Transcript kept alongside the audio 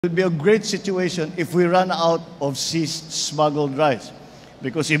It would be a great situation if we run out of seized smuggled rice.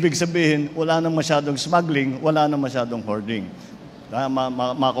 Because ibig sabihin, wala nang masyadong smuggling, wala nang masyadong hoarding.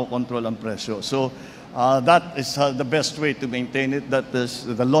 Makokontrol ang presyo. So that is the best way to maintain it. That is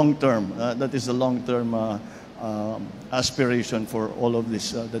the long-term. That is the long-term aspiration for all of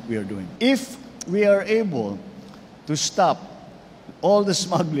this that we are doing. If we are able to stop all the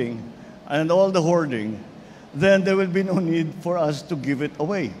smuggling and all the hoarding, then there will be no need for us to give it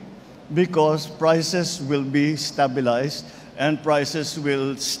away because prices will be stabilized and prices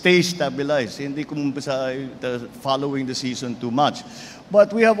will stay stabilized. Hindi kumumpisa following the season too much.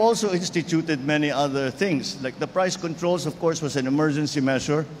 But we have also instituted many other things. Like the price controls, of course, was an emergency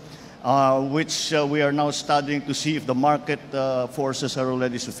measure, which we are now studying to see if the market forces are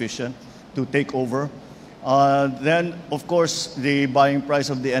already sufficient to take over. Then, of course, the buying price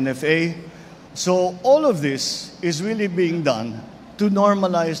of the NFA. So all of this is really being done to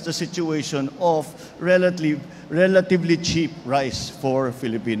normalize the situation of relatively cheap rice for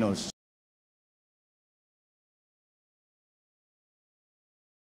Filipinos.